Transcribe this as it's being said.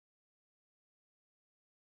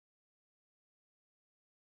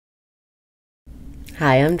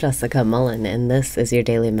Hi, I'm Jessica Mullen, and this is your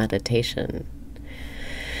daily meditation.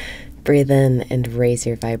 Breathe in and raise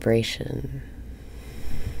your vibration.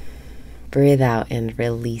 Breathe out and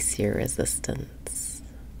release your resistance.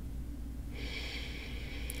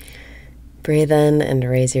 Breathe in and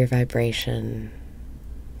raise your vibration.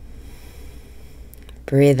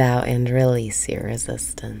 Breathe out and release your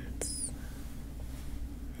resistance.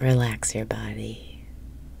 Relax your body.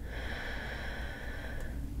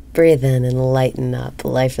 Breathe in and lighten up.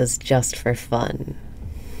 Life is just for fun.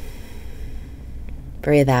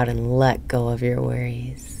 Breathe out and let go of your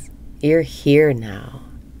worries. You're here now,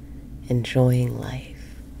 enjoying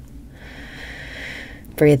life.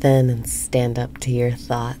 Breathe in and stand up to your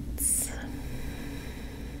thoughts.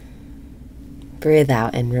 Breathe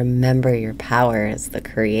out and remember your power as the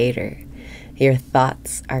creator. Your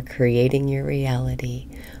thoughts are creating your reality.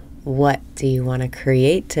 What do you want to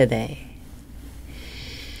create today?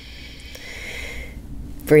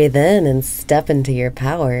 Breathe in and step into your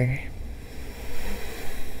power.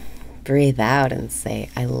 Breathe out and say,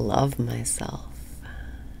 I love myself.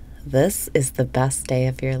 This is the best day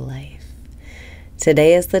of your life.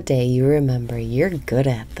 Today is the day you remember you're good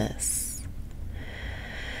at this.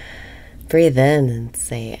 Breathe in and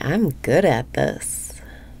say, I'm good at this.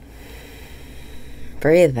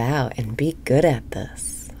 Breathe out and be good at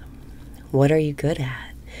this. What are you good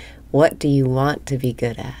at? What do you want to be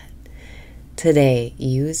good at? Today,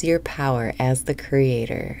 use your power as the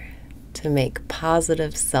creator to make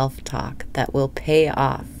positive self-talk that will pay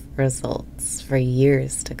off results for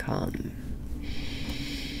years to come.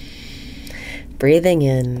 Breathing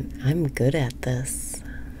in, I'm good at this.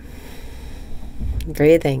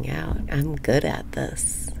 Breathing out, I'm good at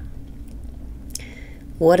this.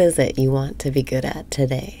 What is it you want to be good at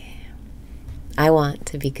today? I want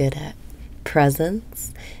to be good at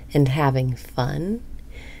presence and having fun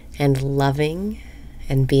and loving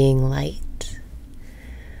and being light.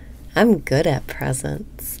 I'm good at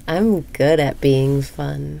presence. I'm good at being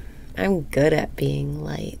fun. I'm good at being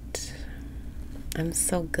light. I'm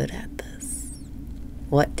so good at this.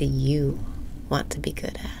 What do you want to be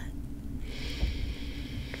good at?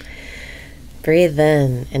 Breathe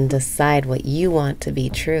in and decide what you want to be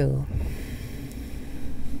true.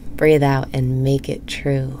 Breathe out and make it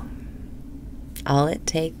true. All it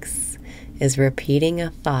takes is repeating a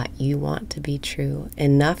thought you want to be true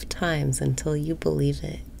enough times until you believe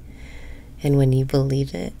it. And when you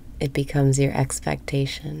believe it, it becomes your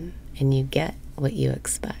expectation and you get what you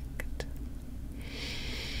expect.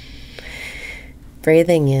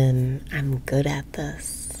 Breathing in, I'm good at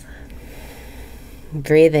this.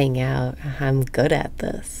 Breathing out, I'm good at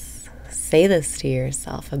this. Say this to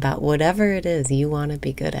yourself about whatever it is you want to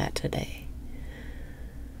be good at today.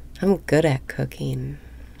 I'm good at cooking.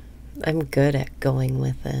 I'm good at going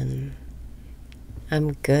within.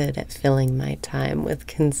 I'm good at filling my time with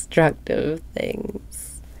constructive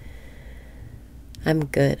things. I'm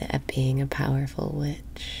good at being a powerful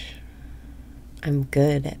witch. I'm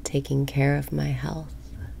good at taking care of my health.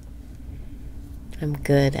 I'm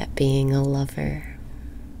good at being a lover.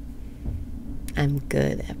 I'm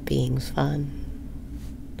good at being fun.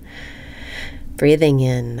 Breathing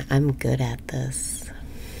in, I'm good at this.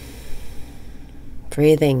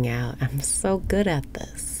 Breathing out, I'm so good at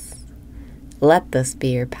this. Let this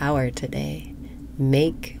be your power today.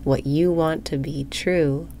 Make what you want to be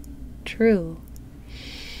true, true.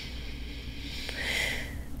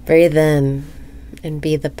 Breathe in and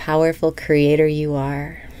be the powerful creator you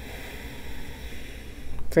are.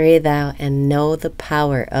 Breathe out and know the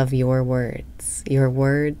power of your words. Your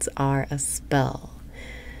words are a spell.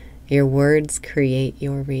 Your words create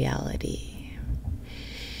your reality.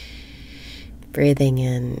 Breathing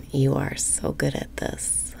in, you are so good at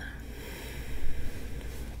this.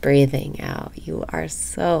 Breathing out, you are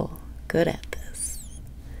so good at this.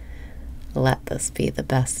 Let this be the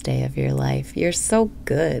best day of your life. You're so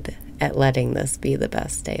good at letting this be the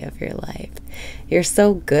best day of your life. You're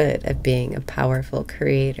so good at being a powerful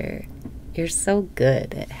creator. You're so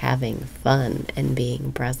good at having fun and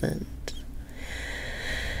being present.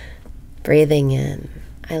 Breathing in,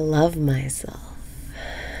 I love myself.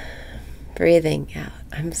 Breathing out,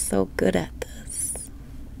 I'm so good at this.